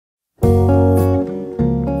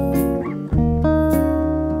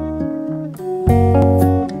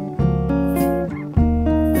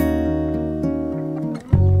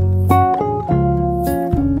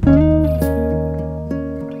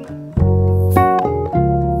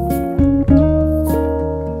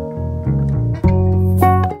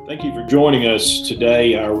joining us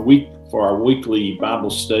today for our weekly Bible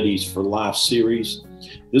Studies for Life series.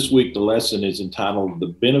 This week, the lesson is entitled The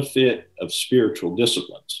Benefit of Spiritual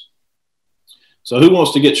Disciplines. So who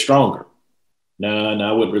wants to get stronger? No,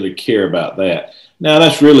 I wouldn't really care about that. Now,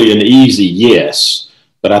 that's really an easy yes,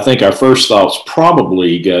 but I think our first thoughts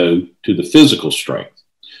probably go to the physical strength.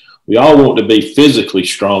 We all want to be physically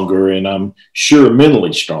stronger, and I'm sure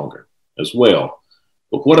mentally stronger as well.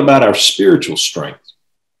 But what about our spiritual strength?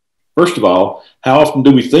 First of all, how often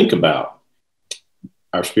do we think about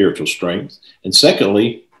our spiritual strength? And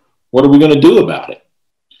secondly, what are we going to do about it?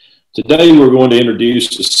 Today, we're going to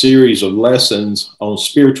introduce a series of lessons on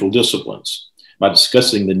spiritual disciplines by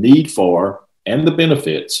discussing the need for and the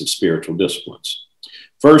benefits of spiritual disciplines.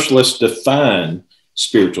 First, let's define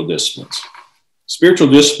spiritual disciplines. Spiritual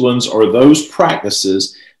disciplines are those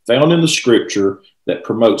practices found in the Scripture that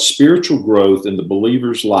promote spiritual growth in the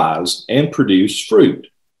believer's lives and produce fruit.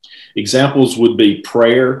 Examples would be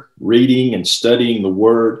prayer, reading and studying the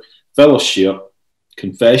Word, fellowship,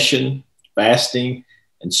 confession, fasting,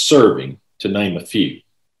 and serving, to name a few.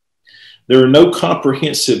 There are no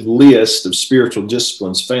comprehensive list of spiritual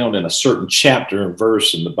disciplines found in a certain chapter and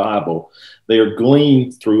verse in the Bible. They are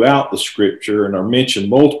gleaned throughout the Scripture and are mentioned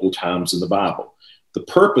multiple times in the Bible. The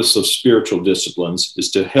purpose of spiritual disciplines is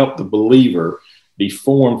to help the believer be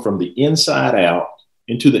formed from the inside out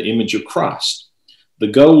into the image of Christ. The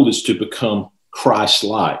goal is to become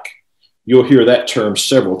Christ-like. You'll hear that term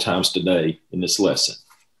several times today in this lesson.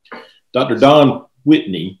 Dr. Don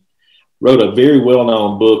Whitney wrote a very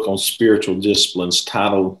well-known book on spiritual disciplines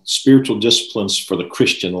titled Spiritual Disciplines for the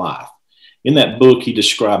Christian Life. In that book, he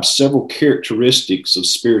describes several characteristics of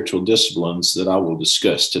spiritual disciplines that I will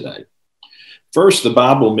discuss today. First, the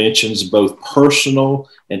Bible mentions both personal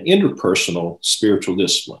and interpersonal spiritual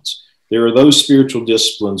disciplines. There are those spiritual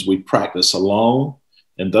disciplines we practice alone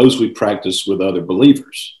and those we practice with other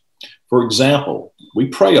believers. For example, we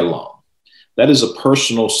pray alone. That is a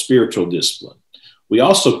personal spiritual discipline. We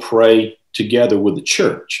also pray together with the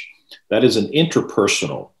church. That is an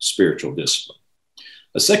interpersonal spiritual discipline.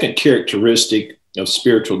 A second characteristic of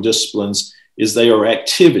spiritual disciplines is they are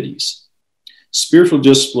activities. Spiritual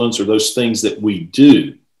disciplines are those things that we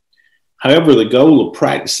do. However, the goal of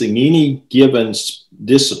practicing any given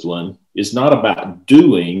discipline is not about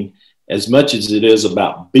doing as much as it is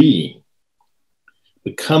about being,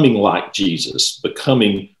 becoming like Jesus,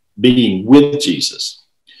 being with Jesus.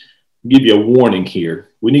 I'll give you a warning here.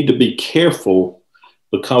 We need to be careful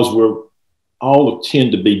because we're all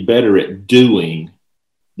tend to be better at doing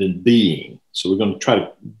than being. So we're going to try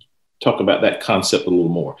to talk about that concept a little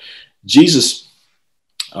more.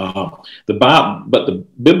 But the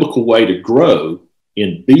biblical way to grow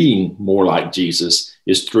in being more like Jesus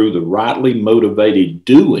is through the rightly motivated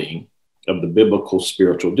doing of the biblical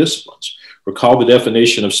spiritual disciplines. Recall the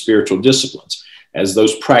definition of spiritual disciplines as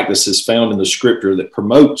those practices found in the Scripture that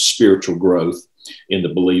promote spiritual growth in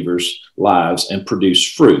the believer's lives and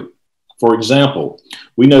produce fruit. For example,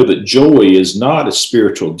 we know that joy is not a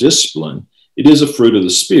spiritual discipline, it is a fruit of the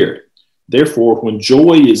Spirit. Therefore, when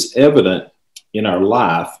joy is evident in our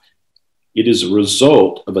life, it is a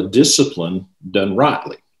result of a discipline done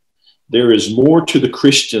rightly. There is more to the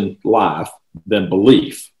Christian life than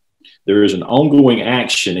belief. There is an ongoing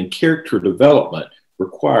action and character development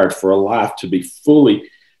required for a life to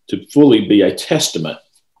fully be a testament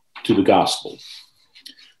to the gospel.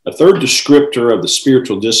 A third descriptor of the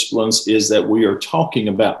spiritual disciplines is that we are talking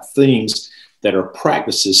about things that are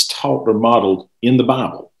practices taught or modeled in the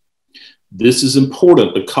Bible. This is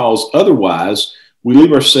important because otherwise we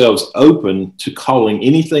leave ourselves open to calling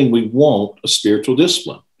anything we want a spiritual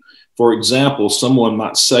discipline. For example, someone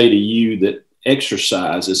might say to you that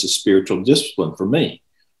exercise is a spiritual discipline for me,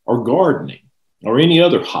 or gardening, or any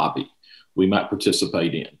other hobby we might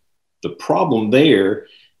participate in. The problem there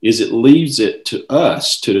is it leaves it to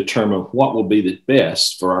us to determine what will be the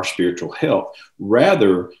best for our spiritual health,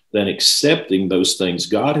 rather than accepting those things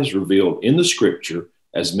God has revealed in the Scripture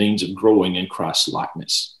as means of growing in Christ's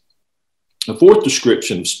likeness. The fourth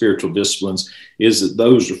description of spiritual disciplines is that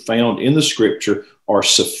those are found in the Scripture are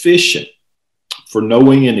sufficient for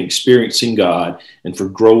knowing and experiencing God and for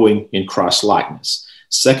growing in Christ's likeness.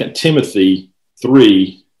 2 Timothy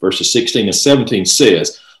 3, verses 16 and 17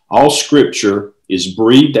 says, all Scripture is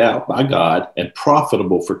breathed out by God and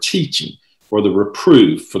profitable for teaching, for the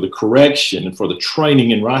reproof, for the correction, and for the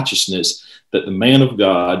training in righteousness, that the man of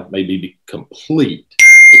God may be complete,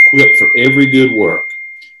 equipped for every good work.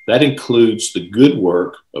 That includes the good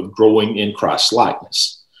work of growing in Christ's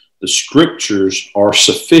likeness. The Scriptures are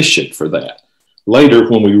sufficient for that. Later,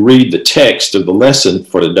 when we read the text of the lesson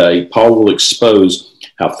for today, Paul will expose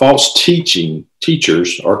how false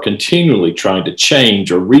teachers are continually trying to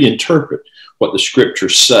change or reinterpret what the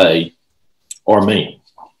scriptures say or mean.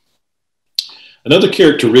 Another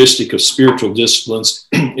characteristic of spiritual disciplines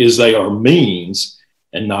is they are means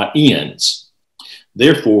and not ends.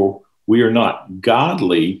 Therefore, we are not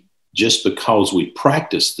godly just because we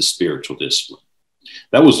practice the spiritual discipline.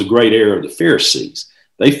 That was the great error of the Pharisees.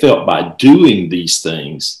 They felt by doing these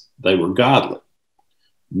things, they were godly.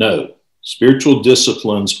 No, spiritual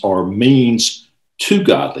disciplines are means to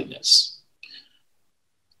godliness.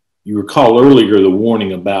 You recall earlier the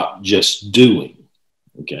warning about just doing,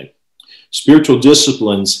 okay? Spiritual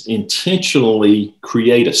disciplines intentionally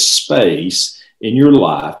create a space in your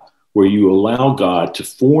life where you allow God to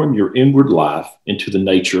form your inward life into the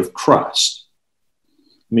nature of Christ.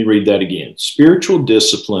 Let me read that again. Spiritual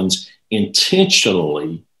disciplines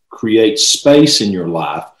intentionally create space in your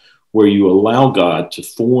life where you allow God to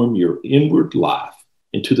form your inward life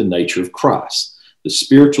into the nature of Christ. The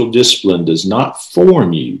spiritual discipline does not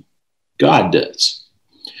form you, God does.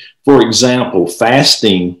 For example,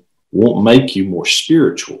 fasting won't make you more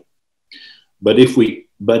spiritual. But if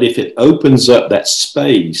it opens up that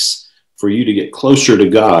space for you to get closer to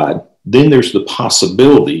God, then there's the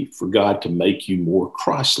possibility for God to make you more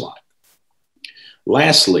Christ-like.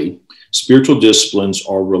 Lastly, spiritual disciplines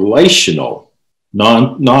are relational,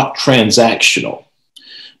 not transactional.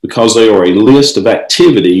 Because they are a list of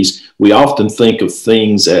activities, we often think of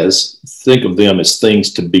them as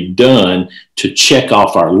things to be done to check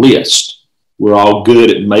off our list. We're all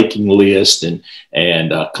good at making lists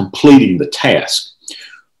and completing the task.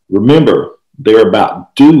 Remember, they're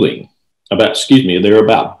about being,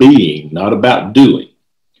 not about doing.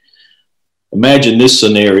 Imagine this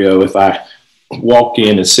scenario if I walk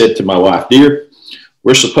in and said to my wife, "Dear,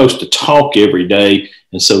 we're supposed to talk every day,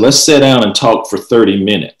 and so let's sit down and talk for 30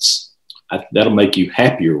 minutes. That'll make you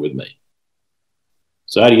happier with me."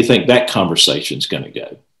 So how do you think that conversation's going to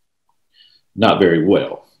go? Not very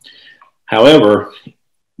well. However,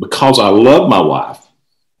 because I love my wife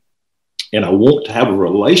and I want to have a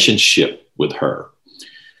relationship with her,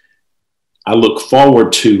 I look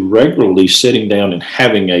forward to regularly sitting down and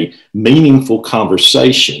having a meaningful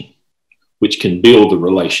conversation which can build the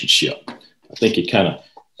relationship. I think you kind of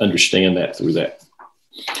understand that through that.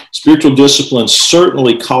 Spiritual disciplines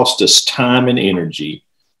certainly cost us time and energy,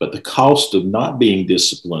 but the cost of not being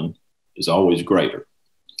disciplined is always greater.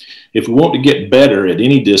 If we want to get better at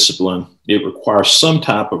any discipline, it requires some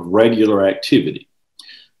type of regular activity.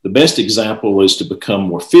 The best example is to become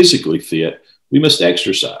more physically fit, we must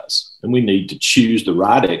exercise, and we need to choose the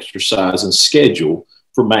right exercise and schedule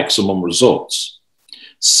for maximum results.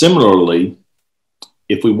 Similarly,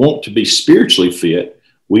 if we want to be spiritually fit,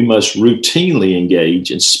 we must routinely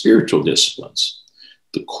engage in spiritual disciplines.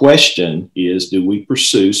 The question is, do we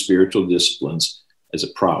pursue spiritual disciplines as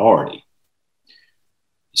a priority?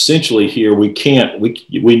 Essentially here, we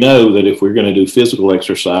know that if we're going to do physical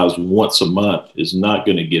exercise once a month is not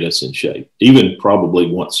going to get us in shape, even probably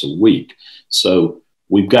once a week. So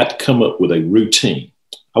we've got to come up with a routine.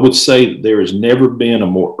 I would say that there has never been a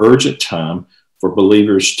more urgent time for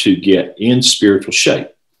believers to get in spiritual shape.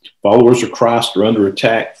 Followers of Christ are under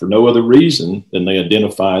attack for no other reason than they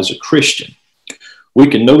identify as a Christian. We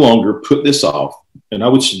can no longer put this off, and I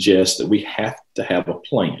would suggest that we have to have a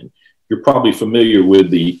plan. You're probably familiar with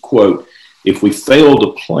the quote, "If we fail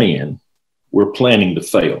to plan, we're planning to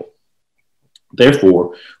fail."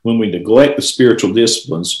 Therefore, when we neglect the spiritual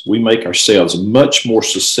disciplines, we make ourselves much more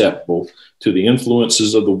susceptible to the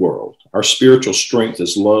influences of the world. Our spiritual strength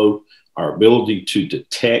is low. Our ability to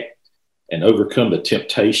detect and overcome the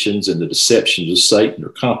temptations and the deceptions of Satan are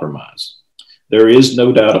compromised. There is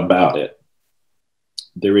no doubt about it.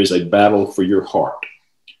 There is a battle for your heart.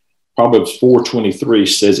 Proverbs 4:23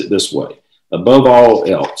 says it this way: "Above all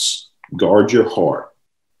else, guard your heart,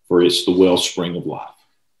 for it's the wellspring of life."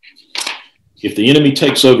 If the enemy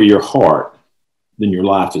takes over your heart, then your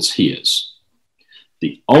life is his.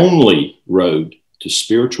 The only road to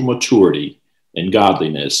spiritual maturity and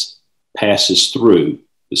godliness passes through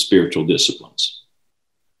the spiritual disciplines.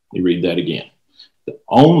 Let me read that again. The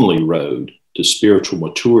only road to spiritual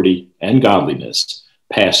maturity and godliness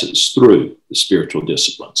passes through the spiritual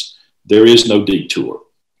disciplines. There is no detour.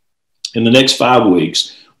 In the next 5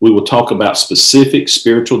 weeks, we will talk about specific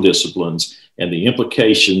spiritual disciplines and the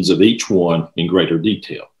implications of each one in greater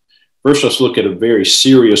detail. First, let's look at a very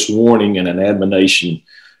serious warning and an admonition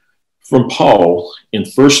from Paul in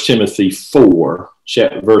 1 Timothy 4,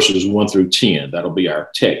 verses 1 through 10. That'll be our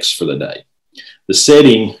text for the day. The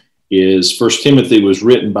setting is 1 Timothy was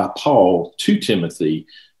written by Paul to Timothy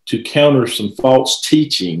to counter some false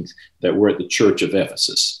teachings that were at the church of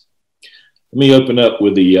Ephesus. Let me open up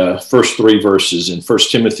with the first three verses in 1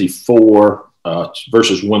 Timothy 4,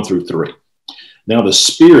 verses 1 through 3. Now the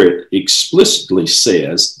Spirit explicitly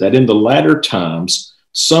says that in the latter times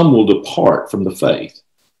some will depart from the faith,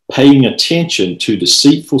 paying attention to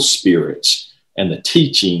deceitful spirits and the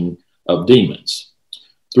teaching of demons.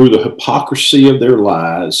 Through the hypocrisy of their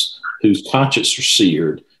lies, whose conscience are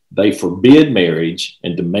seared, they forbid marriage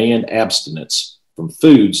and demand abstinence from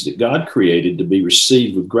foods that God created to be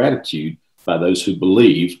received with gratitude by those who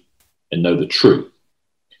believe and know the truth.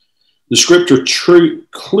 The scripture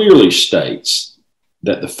clearly states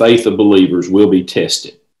that the faith of believers will be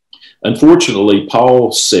tested. Unfortunately,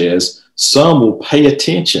 Paul says some will pay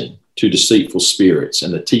attention to deceitful spirits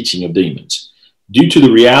and the teaching of demons. Due to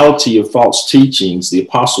the reality of false teachings, the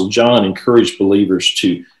Apostle John encouraged believers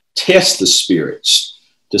to test the spirits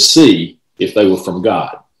to see if they were from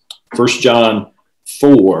God. 1 John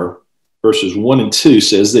 4, verses 1 and 2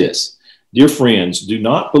 says this, "Dear friends, do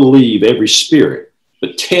not believe every spirit,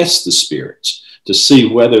 but test the spirits to see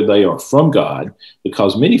whether they are from God,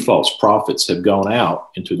 because many false prophets have gone out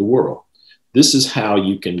into the world. This is how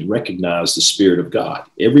you can recognize the Spirit of God.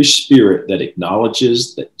 Every spirit that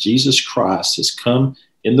acknowledges that Jesus Christ has come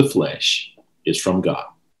in the flesh is from God."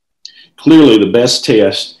 Clearly, the best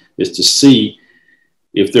test is to see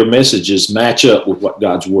if their messages match up with what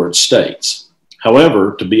God's word states.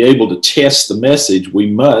 However, to be able to test the message, we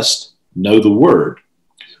must know the word,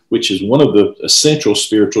 which is one of the essential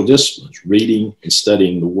spiritual disciplines, reading and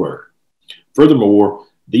studying the word. Furthermore,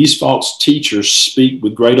 these false teachers speak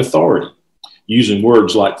with great authority, using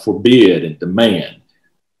words like forbid and demand.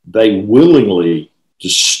 They willingly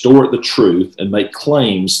distort the truth and make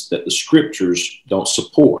claims that the scriptures don't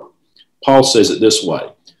support. Paul says it this way,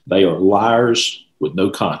 they are liars with no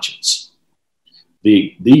conscience.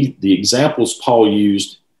 The examples Paul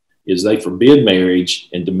used is they forbid marriage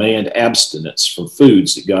and demand abstinence from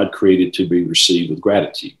foods that God created to be received with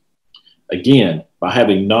gratitude. Again, by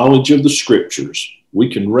having knowledge of the scriptures, we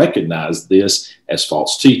can recognize this as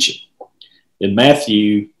false teaching. In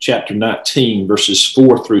Matthew chapter 19, verses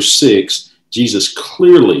 4 through 6, Jesus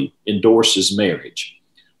clearly endorses marriage.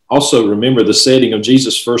 Also, remember the setting of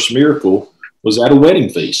Jesus' first miracle was at a wedding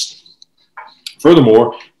feast.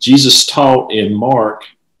 Furthermore, Jesus taught in Mark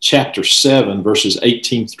chapter 7, verses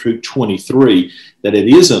 18 through 23, that it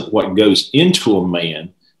isn't what goes into a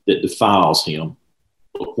man that defiles him,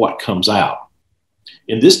 but what comes out.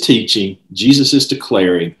 In this teaching, Jesus is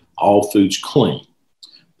declaring all foods clean.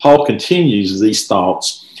 Paul continues these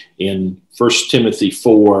thoughts in 1 Timothy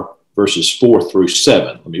 4, verses 4 through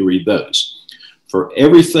 7. Let me read those. "For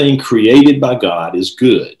everything created by God is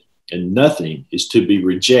good, and nothing is to be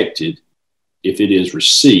rejected if it is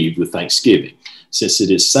received with thanksgiving, since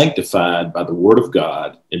it is sanctified by the word of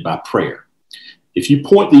God and by prayer. If you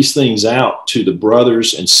point these things out to the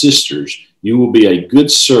brothers and sisters, you will be a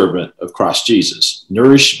good servant of Christ Jesus,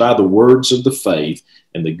 nourished by the words of the faith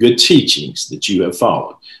and the good teachings that you have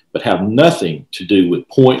followed, but have nothing to do with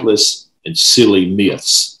pointless and silly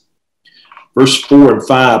myths." Verse 4 and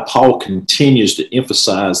 5, Paul continues to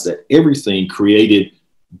emphasize that everything created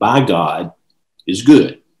by God is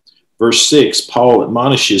good. Verse 6, Paul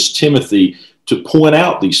admonishes Timothy to point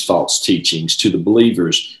out these false teachings to the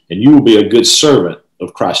believers, and you will be a good servant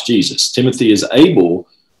of Christ Jesus. Timothy is able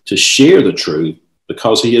to share the truth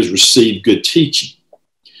because he has received good teaching.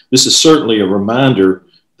 This is certainly a reminder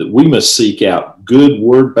that we must seek out good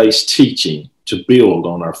word-based teaching to build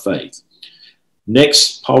on our faith.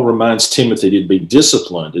 Next, Paul reminds Timothy to be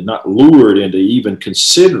disciplined and not lured into even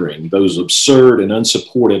considering those absurd and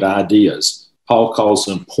unsupported ideas. Paul calls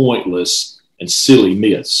them pointless and silly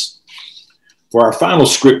myths. For our final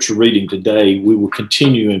scripture reading today, we will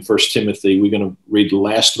continue in 1 Timothy. We're going to read the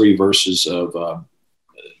last three verses of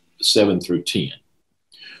 7 through 10.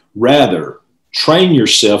 "Rather, train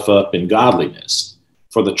yourself up in godliness,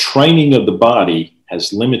 for the training of the body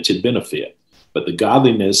has limited benefit, but the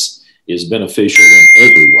godliness is beneficial in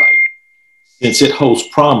every way, since it holds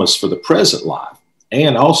promise for the present life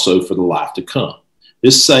and also for the life to come.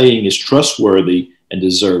 This saying is trustworthy and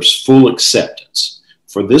deserves full acceptance.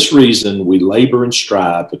 For this reason, we labor and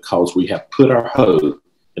strive because we have put our hope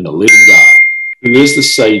in the living God, who is the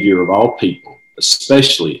Savior of all people,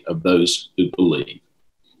 especially of those who believe."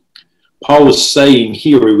 Paul is saying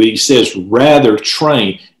here, he says, rather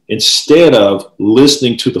train, instead of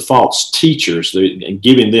listening to the false teachers and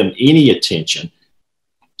giving them any attention.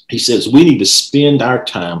 He says we need to spend our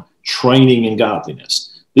time training in godliness.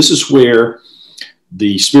 This is where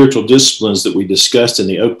the spiritual disciplines that we discussed in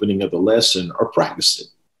the opening of the lesson are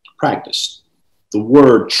practiced. The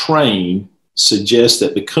word train suggests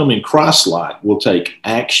that becoming Christ-like will take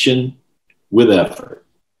action with effort.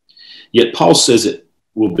 Yet Paul says it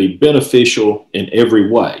will be beneficial in every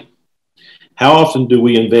way. How often do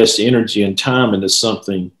we invest energy and time into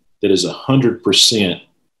something that is 100%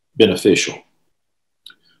 beneficial?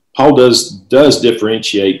 Paul does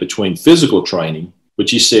differentiate between physical training,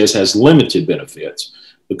 which he says has limited benefits,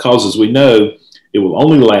 because as we know, it will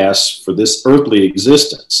only last for this earthly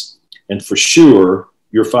existence. And for sure,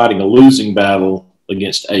 you're fighting a losing battle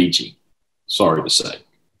against aging, sorry to say,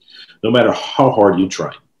 no matter how hard you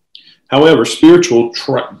train. However, spiritual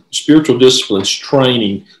disciplines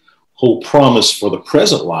training hold promise for the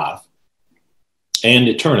present life and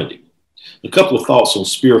eternity. A couple of thoughts on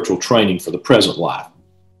spiritual training for the present life.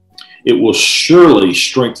 It will surely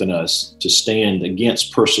strengthen us to stand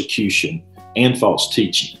against persecution and false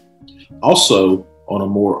teaching. Also, on a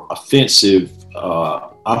more offensive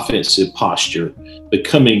posture,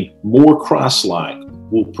 becoming more Christ-like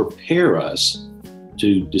will prepare us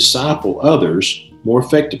to disciple others more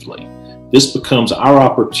effectively. This becomes our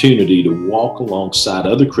opportunity to walk alongside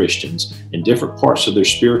other Christians in different parts of their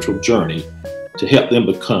spiritual journey to help them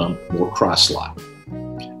become more Christ-like.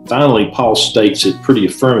 Finally, Paul states it pretty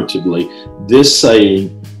affirmatively. This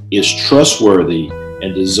saying is trustworthy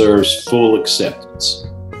and deserves full acceptance.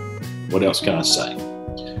 What else can I say?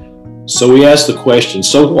 So we ask the question,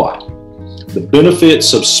 so what? The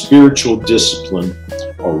benefits of spiritual discipline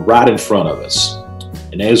are right in front of us.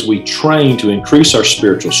 And as we train to increase our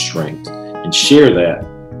spiritual strength and share that,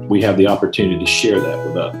 we have the opportunity to share that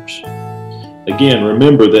with others. Again,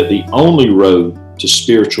 remember that the only road to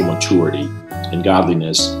spiritual maturity and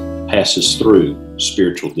godliness passes through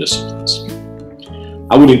spiritual disciplines.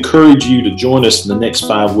 I would encourage you to join us in the next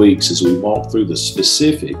 5 weeks as we walk through the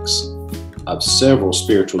specifics of several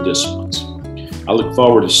spiritual disciplines. I look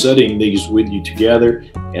forward to studying these with you together,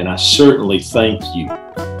 and I certainly thank you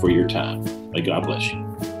for your time. May God bless you.